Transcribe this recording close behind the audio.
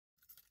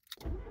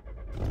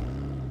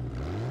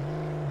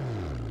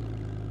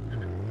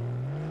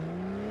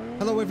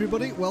Hello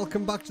everybody,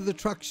 welcome back to the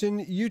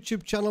Traxion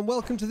YouTube channel and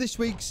welcome to this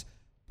week's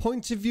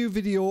point of view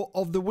video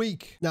of the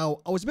week. Now,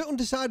 I was a bit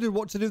undecided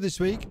what to do this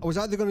week. I was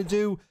either going to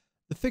do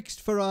the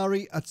fixed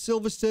Ferrari at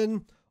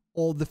Silverstone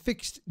or the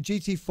fixed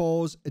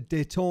GT4's at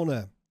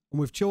Daytona, and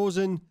we've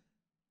chosen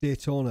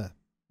Daytona.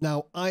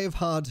 Now, I have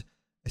had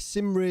a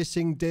sim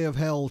racing day of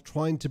hell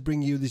trying to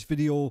bring you this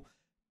video.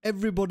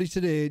 Everybody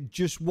today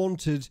just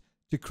wanted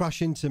to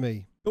crash into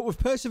me, but we've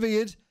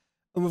persevered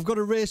and we've got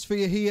a race for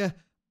you here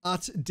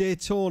at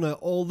Daytona,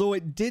 although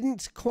it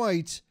didn't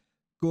quite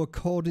go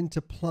according to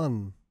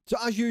plan. So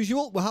as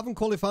usual, we haven't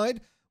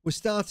qualified. We're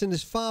starting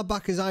as far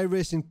back as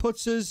iRacing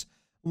puts us,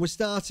 and we're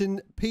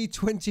starting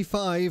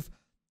P25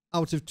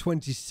 out of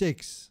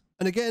 26.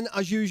 And again,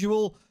 as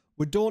usual,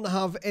 we don't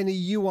have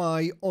any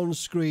UI on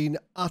screen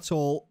at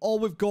all. All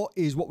we've got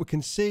is what we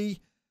can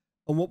see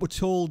and what we're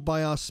told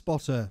by our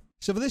spotter.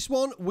 So for this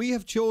one, we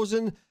have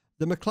chosen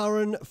the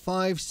McLaren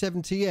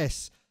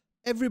 570S.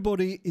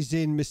 Everybody is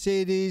in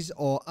Mercedes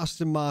or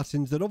Aston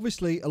Martins. They're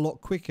obviously a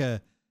lot quicker.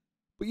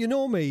 But you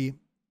know me,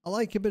 I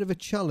like a bit of a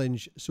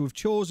challenge. So we've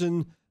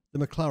chosen the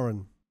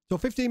McLaren. So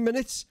 15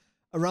 minutes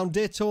around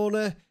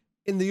Daytona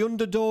in the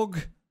underdog.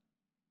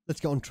 Let's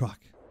get on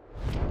track.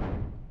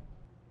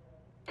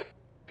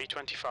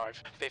 P25,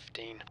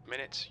 15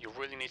 minutes. You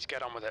really need to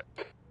get on with it.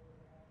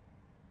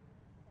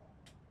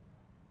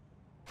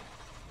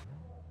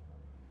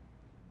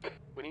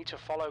 We need to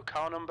follow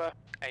car number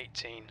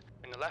 18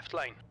 in the left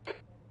lane.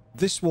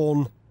 This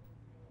one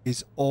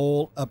is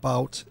all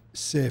about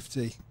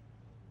safety.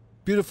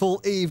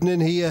 Beautiful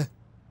evening here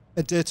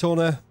at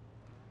Daytona.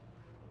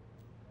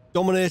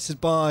 Dominated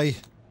by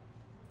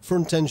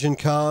front engine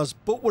cars,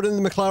 but we're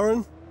in the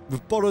McLaren.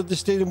 We've borrowed the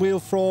steering wheel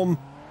from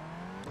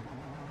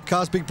the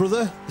car's big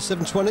brother, the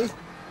 720.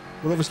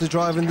 We're obviously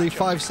driving the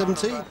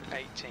 570.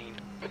 18.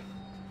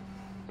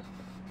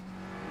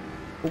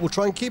 But we'll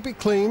try and keep it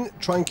clean,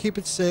 try and keep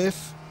it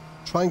safe,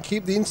 try and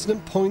keep the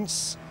incident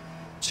points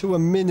to a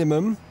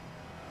minimum.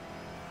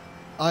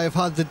 I have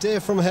had the day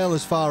from hell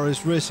as far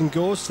as racing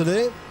goes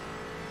today,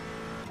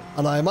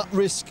 and I am at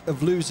risk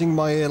of losing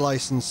my A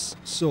license,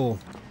 so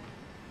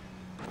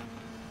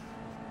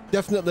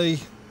definitely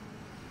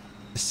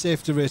a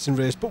safety racing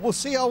race, but we'll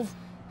see how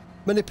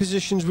many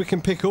positions we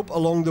can pick up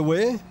along the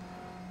way.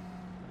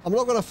 I'm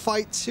not going to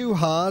fight too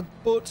hard,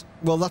 but,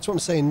 well, that's what I'm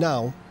saying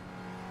now.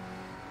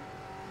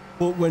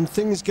 But when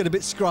things get a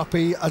bit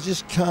scrappy, I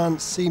just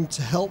can't seem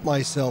to help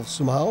myself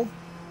somehow.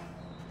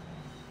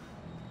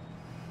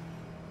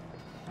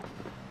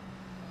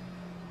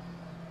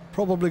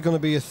 Probably going to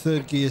be a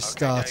third gear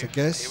start, Dave, I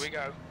guess. Here we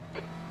go.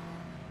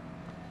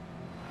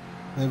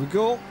 There we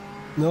go.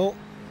 No.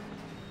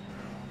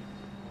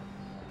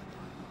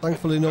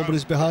 Thankfully,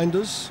 nobody's behind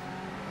us.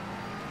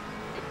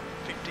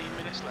 15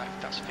 minutes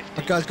left. That's 15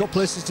 That guy's got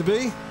places to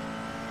be.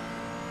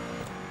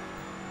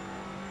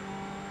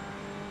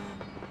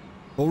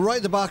 But right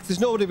at the back, there's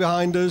nobody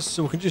behind us,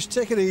 so we can just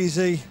take it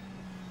easy.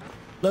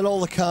 Let all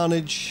the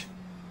carnage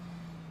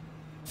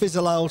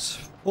fizzle out.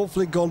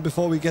 Hopefully gone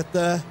before we get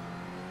there.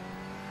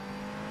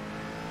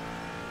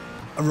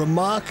 A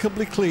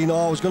remarkably clean,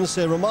 I was going to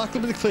say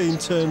remarkably clean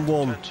turn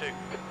one. Turn 2.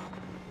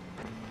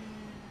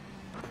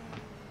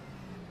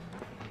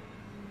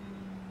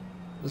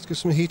 Let's get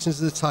some heat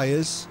into the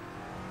tyres.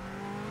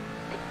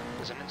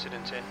 There's an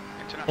incident in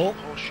International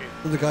Horseshoe.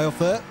 The guy off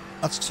there.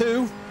 That's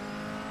 2.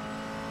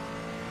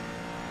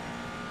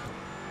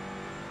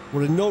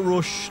 We're in no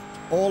rush.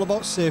 All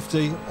about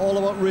safety. All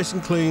about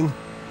racing clean.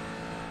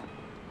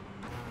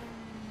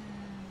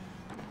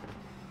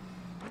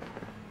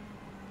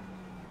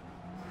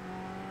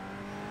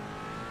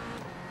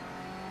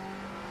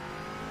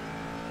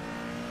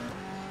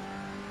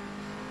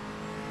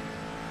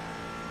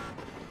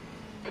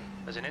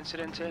 There's an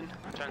incident in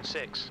turn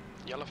 6.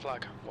 Yellow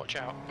flag. Watch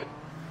out.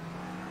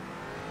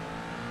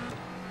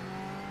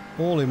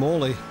 Holy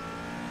moly.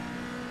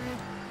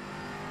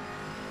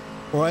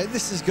 Alright,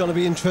 this is going to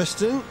be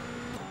interesting.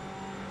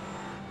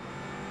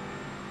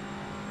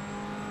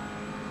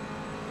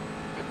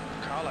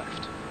 Car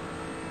left.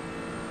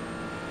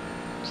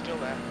 Still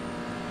there.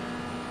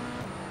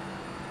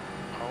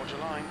 Hold your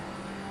line.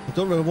 I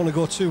don't really want to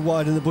go too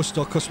wide in the bus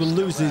stop because we'll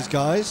lose these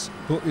guys.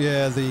 But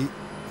yeah, the...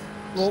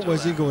 Oh,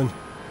 where's he going?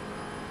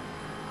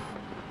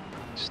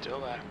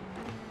 Still there.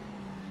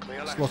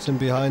 Clear left. Slot in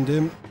behind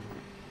him.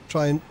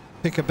 Try and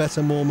pick a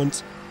better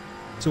moment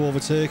to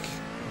overtake.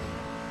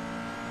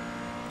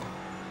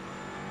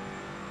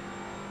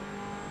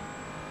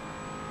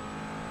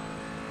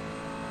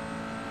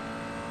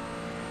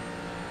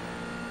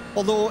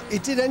 Although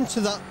it did enter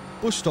that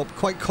bus stop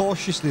quite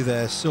cautiously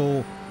there,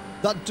 so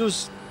that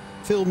does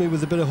fill me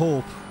with a bit of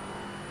hope.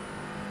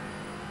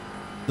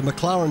 The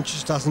McLaren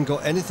just hasn't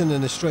got anything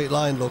in a straight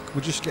line. Look,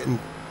 we're just getting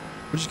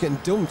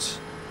dumped.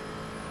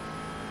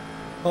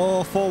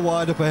 Oh, 4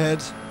 wide up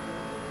ahead.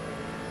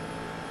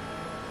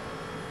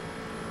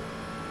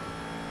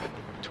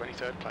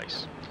 23rd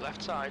place.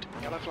 Left side.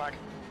 Yellow flag.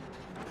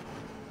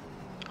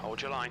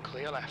 Hold your line.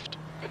 Clear left.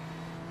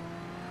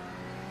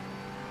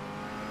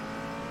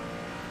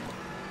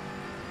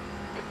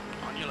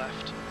 On your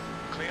left.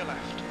 Clear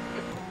left.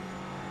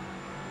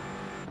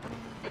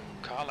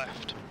 Car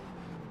left.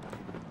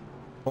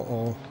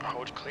 Uh-oh.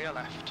 Hold clear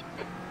left.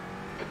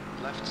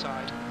 Left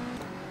side.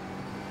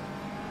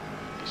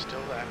 He's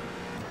still there.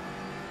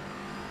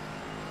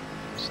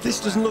 Still This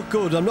doesn't look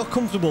good. I'm not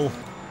comfortable.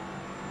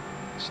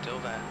 Still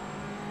there.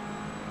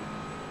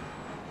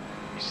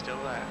 He's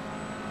still there.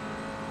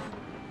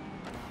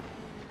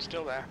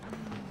 Still there.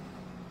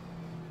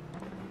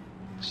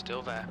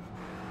 Still there.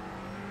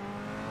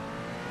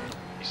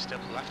 He's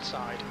still left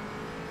side.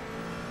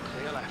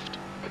 Clear left.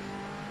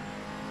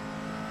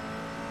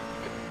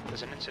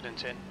 There's an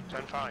incident in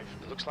Zone 5.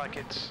 It looks like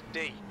it's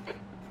D.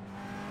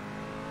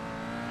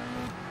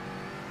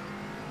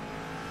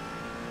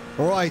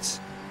 Alright.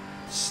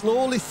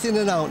 Slowly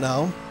thinning out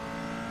now.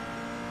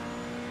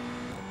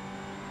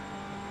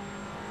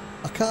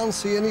 I can't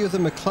see any of the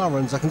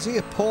McLarens. I can see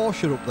a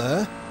Porsche up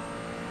there.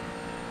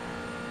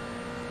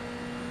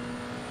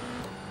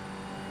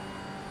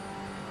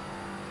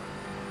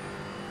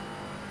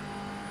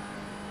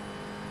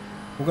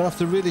 We're going to have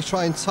to really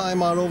try and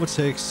time our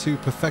overtakes to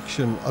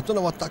perfection. I don't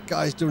know what that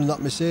guy's doing in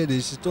that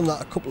Mercedes. He's done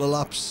that a couple of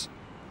laps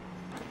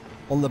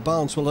on the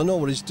bounce. Well, I know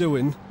what he's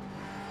doing.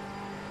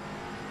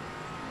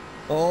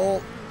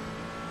 Oh.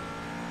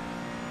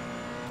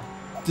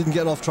 Didn't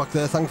get off track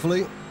there,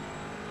 thankfully.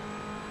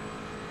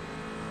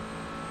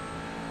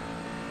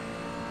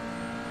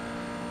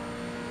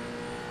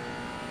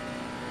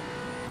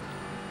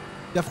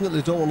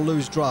 Definitely don't want to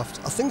lose draft.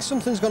 I think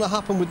something's going to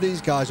happen with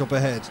these guys up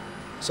ahead.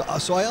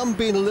 So I am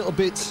being a little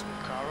bit,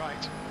 Car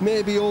right.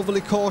 maybe overly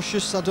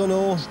cautious, I don't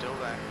know. Still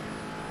there.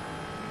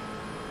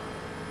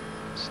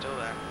 Still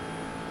there.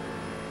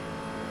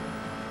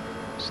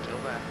 Still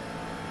there.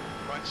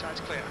 Right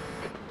side's clear.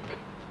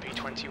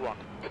 P21.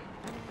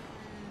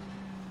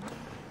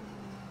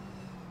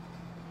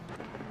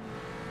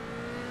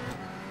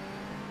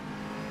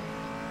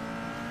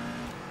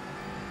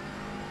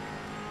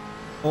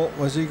 Oh,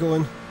 where's he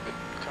going?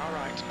 Car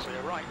right,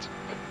 clear right.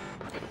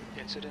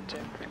 Incident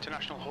in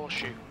International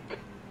Horseshoe.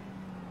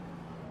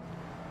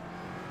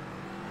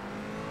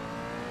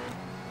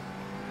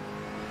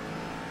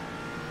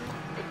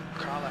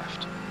 Car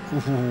left.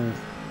 Ooh.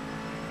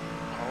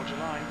 Hold your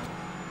line.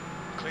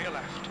 Clear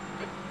left.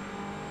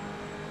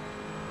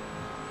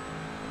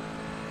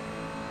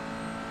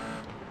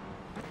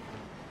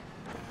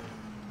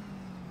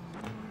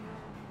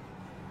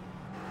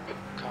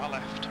 Car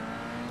left.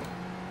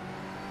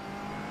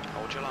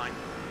 Hold your line.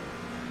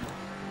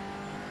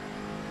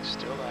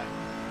 Still there.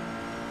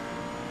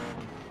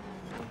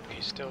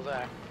 He's still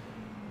there.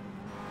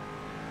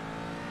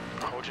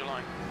 Hold your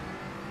line.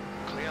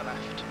 Clear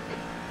left.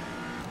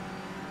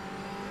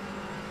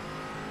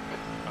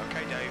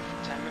 Okay, Dave.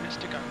 10 minutes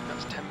to go.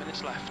 That's 10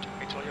 minutes left.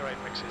 Hit all your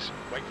apexes.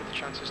 Wait for the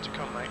chances to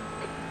come, mate.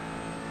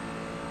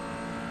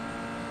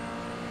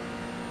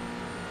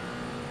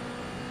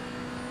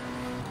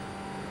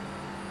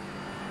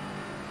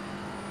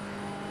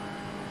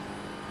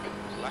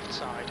 Left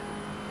side.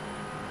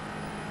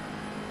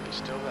 He's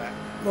still there.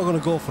 Not going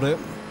to go for it.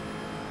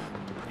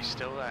 He's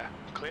still there.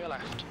 Clear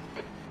left.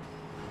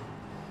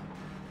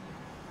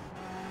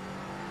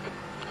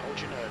 Hold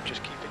your nerve,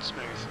 just keep it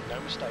smooth. No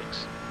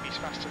mistakes. He's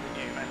faster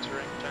than you,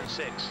 entering turn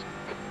 6.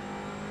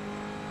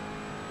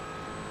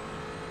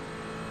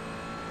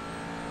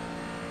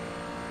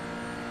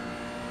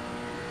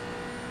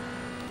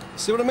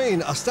 See what I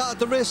mean? I started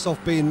the race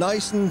off being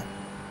nice and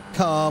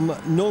calm,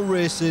 no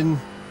racing.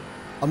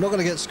 I'm not going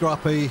to get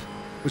scrappy.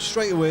 But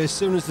straight away, as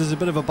soon as there's a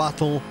bit of a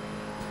battle,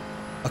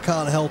 I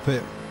can't help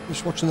it.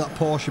 Just watching that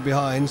Porsche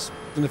behind.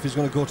 Don't know if he's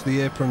going to go to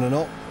the apron or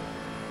not.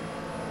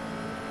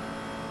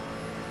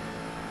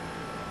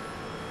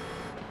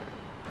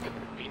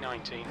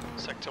 P19,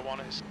 sector 1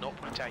 is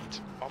 0.8,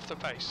 off the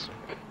pace.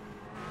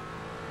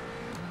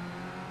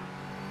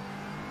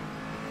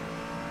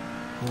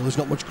 Well, there's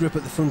not much grip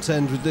at the front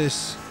end with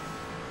this.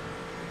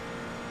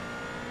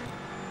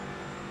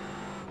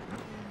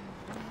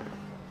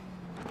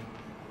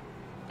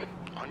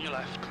 On your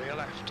left, clear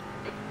left.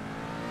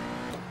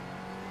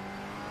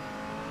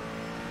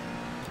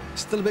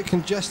 Still a bit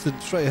congested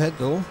straight ahead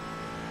though.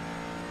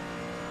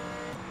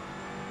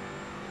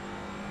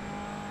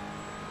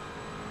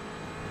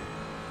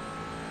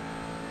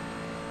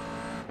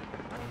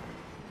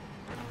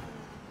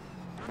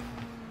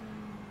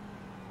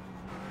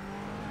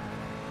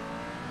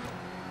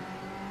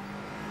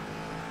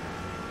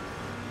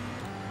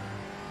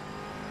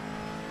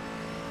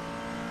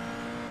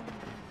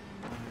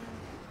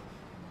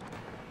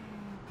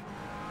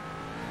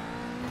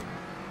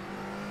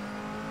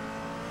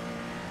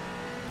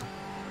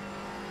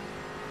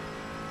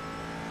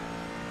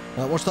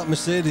 Watch that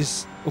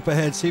Mercedes up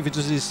ahead, see if he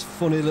does his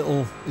funny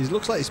little... He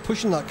looks like he's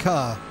pushing that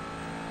car.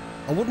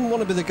 I wouldn't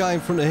want to be the guy in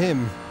front of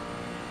him.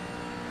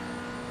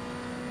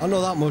 I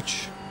know that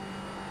much.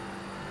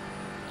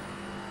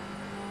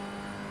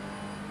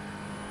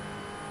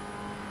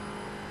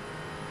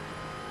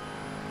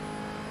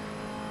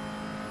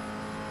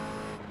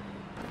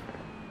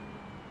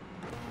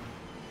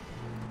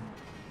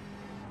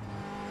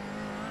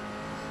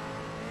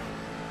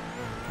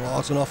 Oh,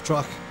 it's an off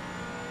track.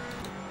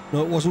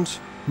 No, it wasn't.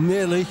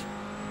 Nearly.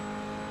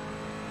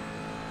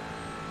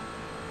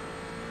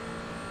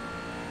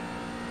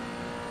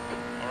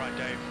 All right,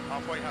 Dave.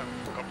 Halfway home.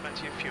 We've got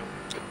plenty of fuel.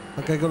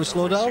 Okay, got to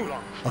slow down?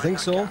 I think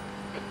so.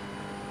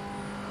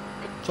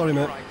 Sorry,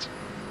 mate. Right.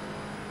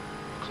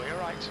 Clear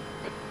right.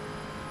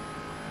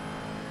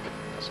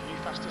 That's a new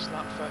fastest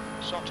lap for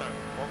Soto.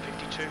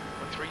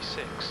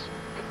 152.36.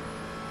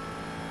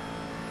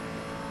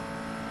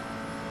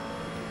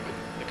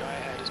 The guy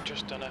ahead has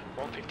just done a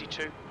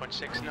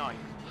 152.69.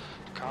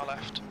 Car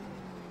left.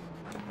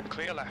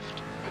 Clear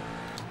left.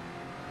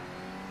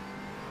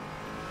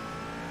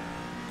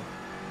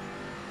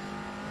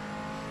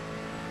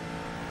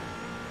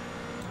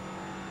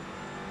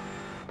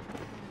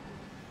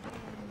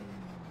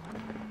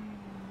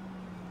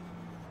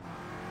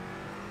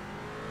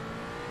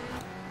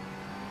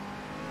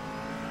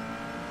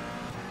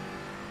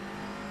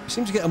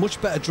 Seems to get a much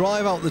better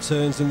drive out the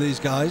turns than these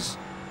guys.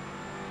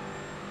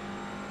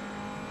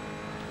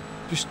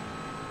 Just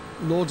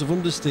loads of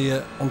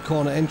understeer on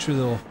corner entry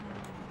though.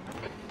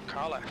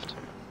 Car left.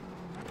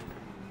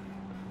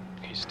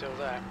 He's still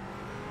there.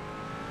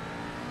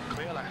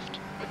 Clear left.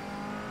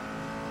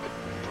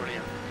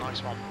 Brilliant.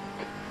 Nice one.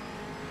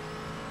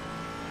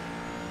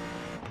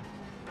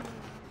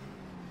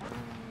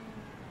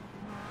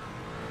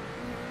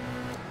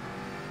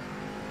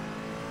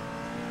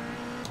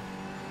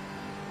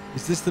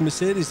 Is this the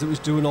Mercedes that was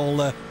doing all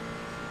the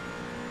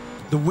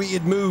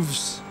weird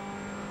moves?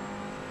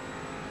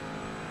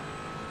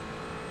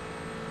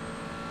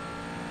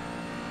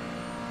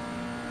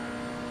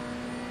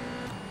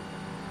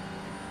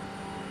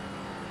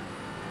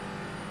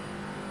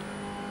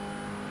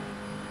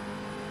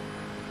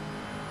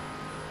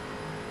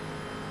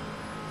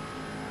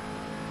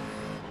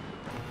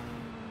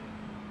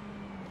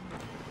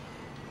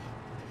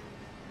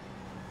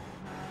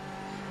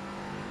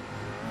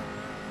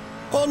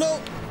 Oh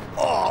no!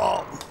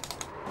 Oh!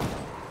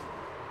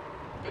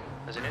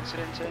 There's an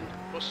incident in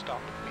bus stop.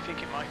 We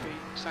think it might be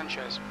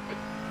Sanchez.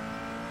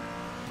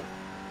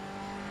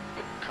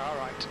 Car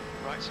right.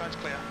 Right side's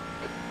clear.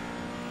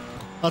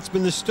 That's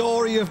been the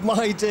story of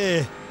my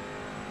day.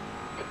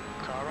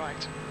 Car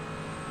right.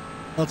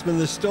 That's been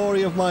the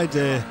story of my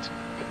day. Right.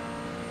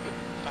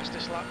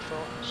 Fastest lap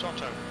for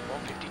Soto.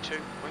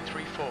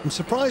 152.34. I'm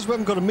surprised we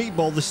haven't got a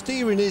meatball. The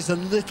steering is a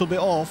little bit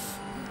off.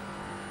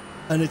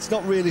 And it's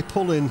not really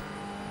pulling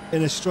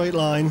in a straight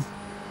line.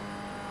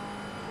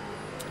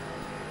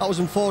 That was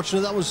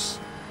unfortunate. That was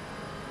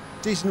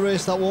a decent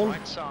race, that one.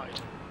 Right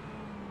side.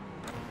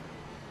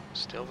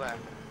 Still there.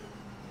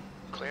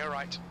 Clear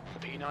right.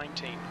 P19.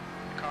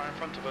 The car in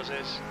front of us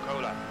is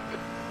Cola.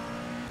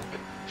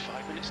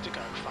 5 minutes to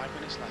go. 5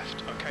 minutes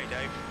left. Okay,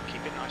 Dave.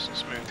 Keep it nice and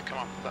smooth. Come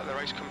on. Let the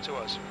race come to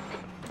us.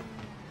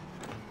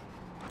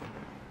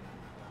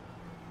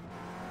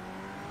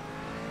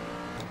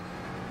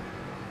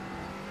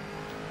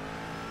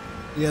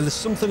 Yeah, there's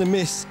something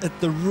amiss at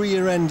the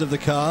rear end of the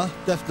car,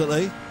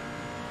 definitely.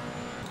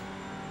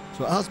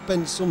 So it has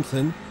bent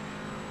something.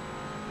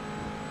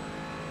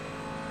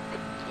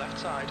 Left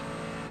side.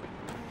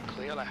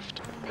 Clear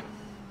left.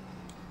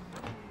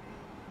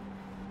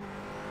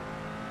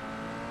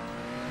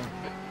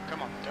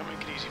 Come on, don't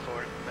make it easy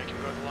for him. Make him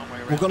go the long way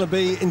around. We're going to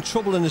be in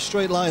trouble in a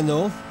straight line,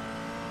 though.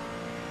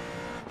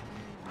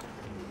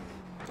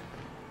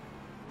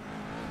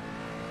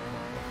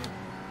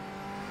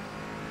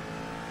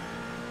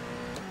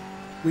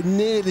 We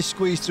nearly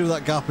squeezed through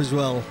that gap as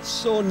well.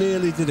 So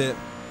nearly did it.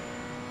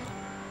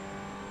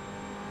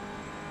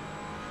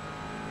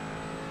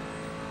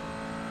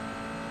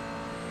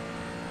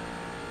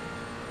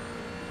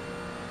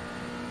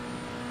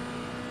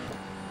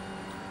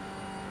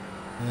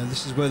 Yeah,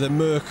 this is where the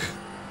Merc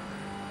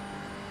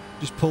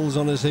just pulls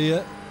on us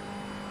here.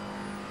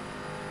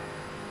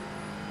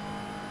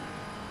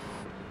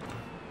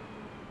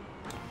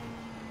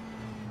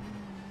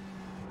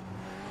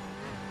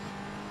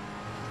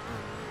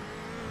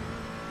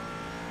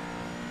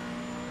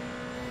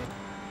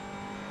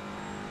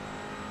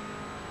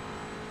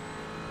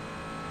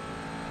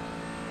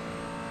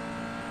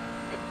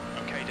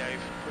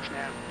 Dave, push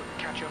now,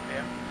 catch up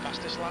here.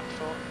 Fastest lap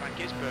for Van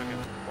Gisbergen,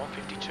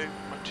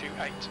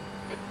 152.28.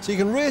 So you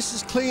can race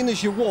as clean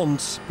as you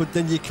want, but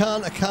then you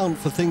can't account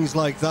for things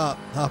like that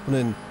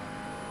happening.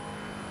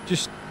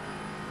 Just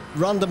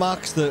random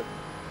acts that,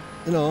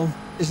 you know,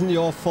 isn't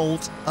your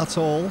fault at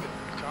all.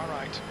 Car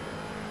right.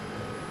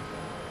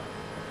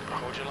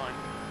 Hold your line.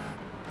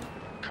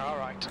 Car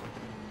right.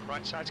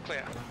 Right side's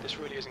clear. This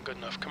really isn't good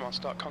enough. Come on,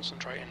 start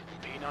concentrating.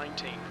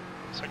 P19.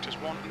 Sectors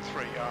 1 and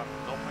 3 are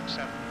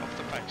 0.7 off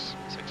the pace.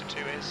 Sector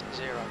 2 is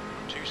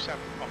 0.27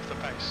 off the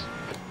pace.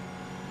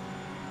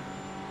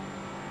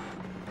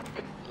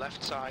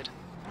 Left side.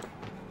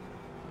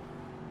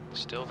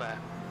 Still there.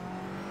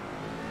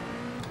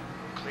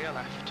 Clear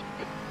left.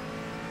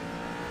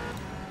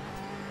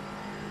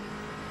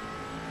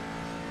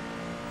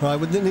 Right,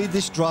 we need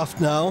this draft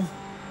now.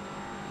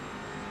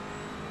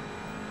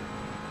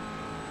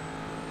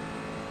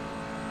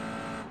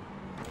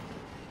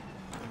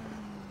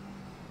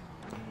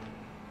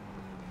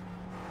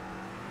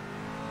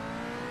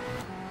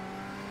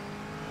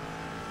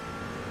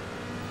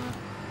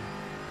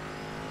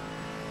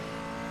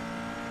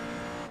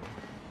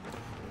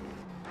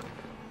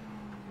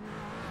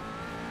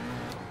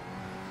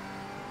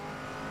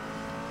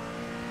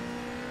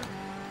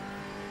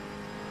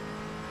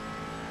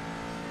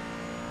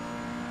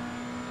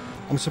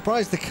 I'm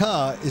surprised the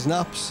car isn't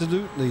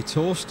absolutely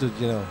toasted,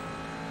 you know.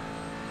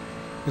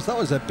 Because that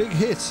was a big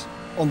hit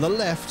on the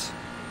left,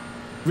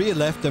 rear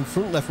left and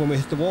front left when we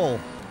hit the wall.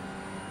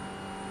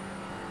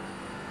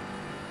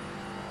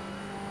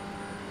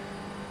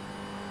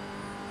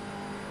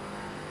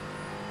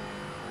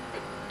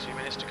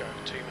 To go,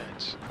 2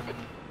 minutes.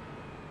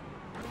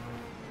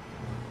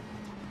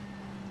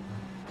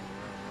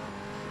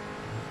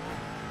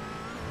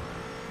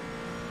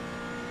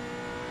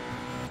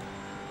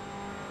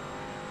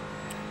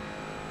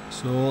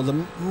 So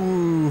the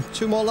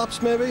 2 more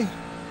laps maybe.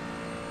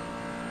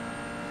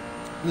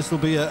 This will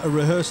be a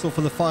rehearsal for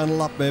the final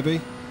lap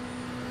maybe.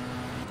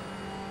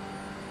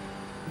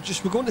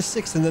 We're going to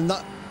 6th and then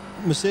that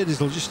Mercedes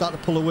will just start to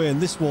pull away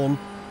and this one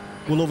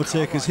will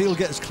overtake us. He'll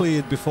get us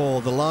cleared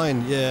before the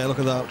line. Yeah, look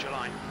at that.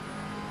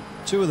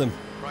 2 of them.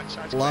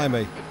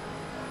 Blimey.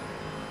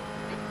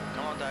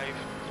 Come on, Dave.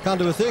 Can't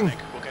do a thing.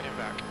 We'll get him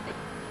back.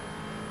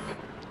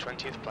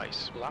 20th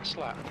place. Last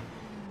lap.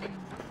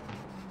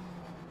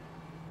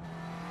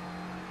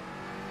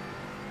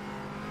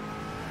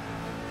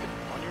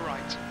 On your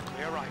right.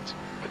 Clear right.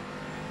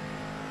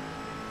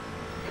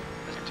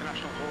 There's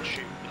International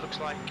Horseshoe. It looks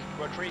like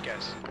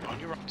Rodriguez. On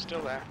your right.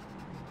 Still there.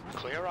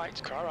 Clear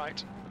right. Car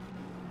right.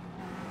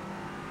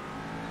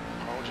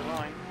 Hold your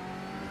line.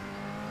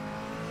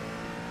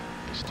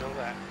 He's still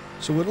there.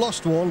 So we'd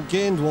lost one,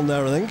 gained one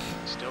there, I think.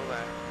 Still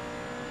there.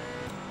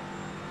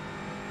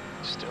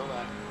 Still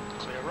there.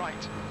 Clear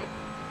right.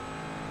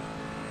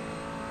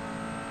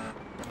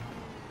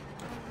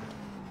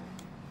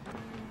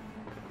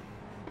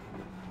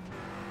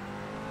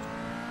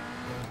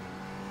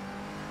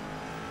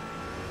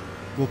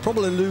 We'll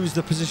probably lose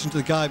the position to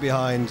the guy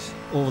behind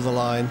over the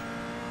line.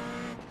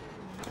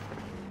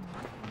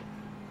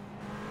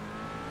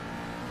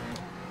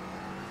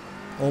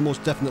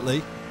 Almost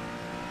definitely.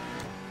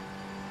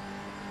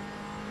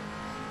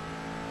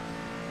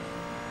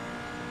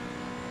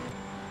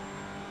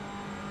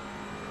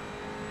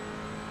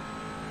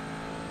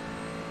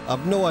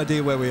 I've no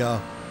idea where we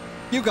are.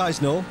 You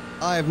guys know.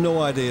 I have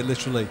no idea,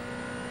 literally.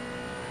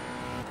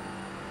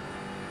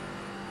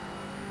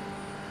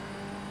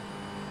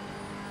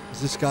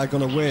 Is this guy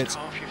gonna wait?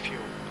 Half your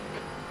fuel.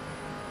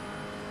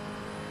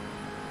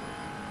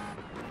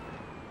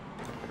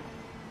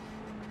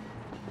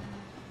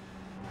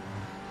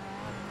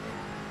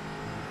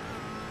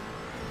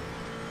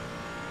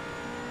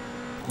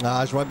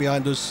 Nah, he's right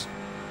behind us.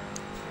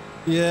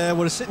 Yeah,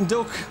 we're a sitting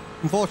duck,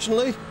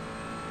 unfortunately.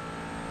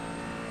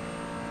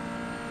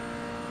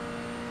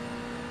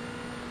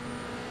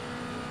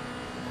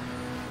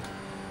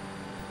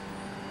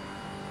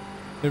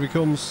 Here he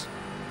comes.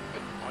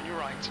 On your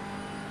right.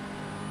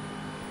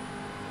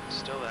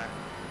 Still there.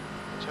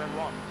 Turn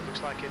 1.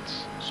 Looks like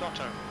it's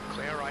Soto.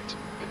 Clear right.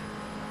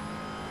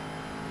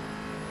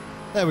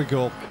 There we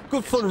go.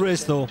 Good fun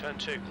race though. Turn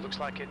 2. Looks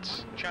like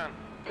it's Chan.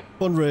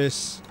 Fun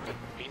race.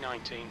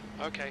 P19.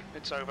 Okay,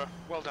 it's over.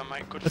 Well done,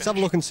 mate. Good Let's finish. have a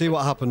look and see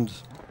what happened.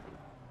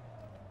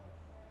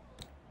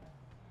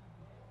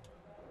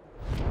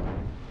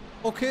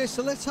 Okay,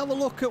 so let's have a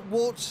look at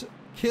what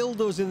killed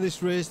us in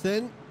this race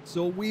then.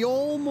 So we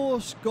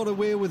almost got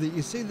away with it.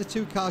 You see the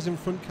 2 cars in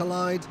front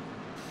collide.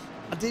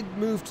 I did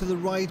move to the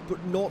right,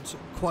 but not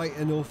quite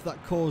enough.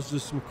 That caused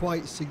us some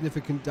quite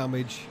significant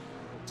damage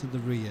to the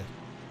rear.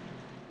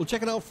 We'll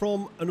check it out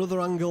from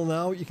another angle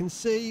now. You can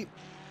see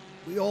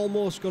we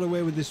almost got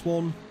away with this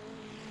one.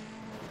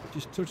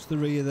 Just touched the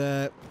rear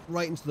there,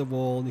 right into the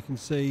wall, and you can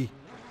see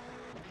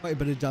quite a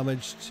bit of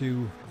damage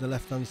to the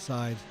left-hand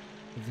side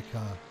of the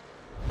car.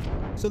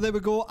 So there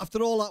we go.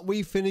 After all that,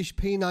 we finished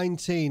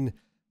P19.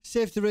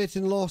 Safety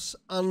rating loss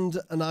and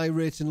an I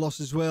rating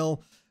loss as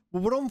well.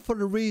 Well, we're on for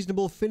a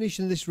reasonable finish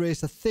in this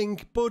race, I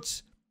think,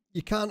 but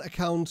you can't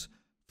account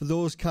for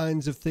those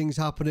kinds of things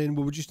happening.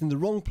 We were just in the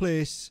wrong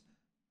place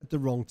at the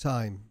wrong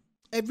time.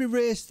 Every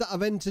race that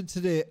I've entered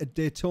today at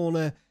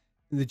Daytona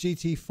in the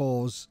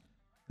GT4's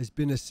has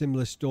been a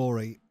similar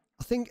story.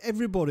 I think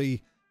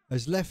everybody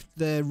has left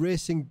their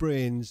racing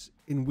brains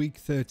in week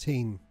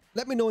 13.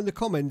 Let me know in the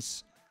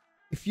comments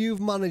if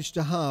you've managed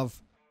to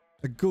have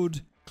a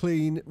good,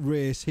 clean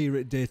race here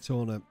at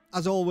Daytona.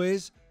 As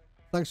always,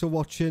 thanks for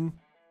watching.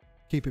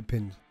 Keep it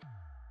pinned.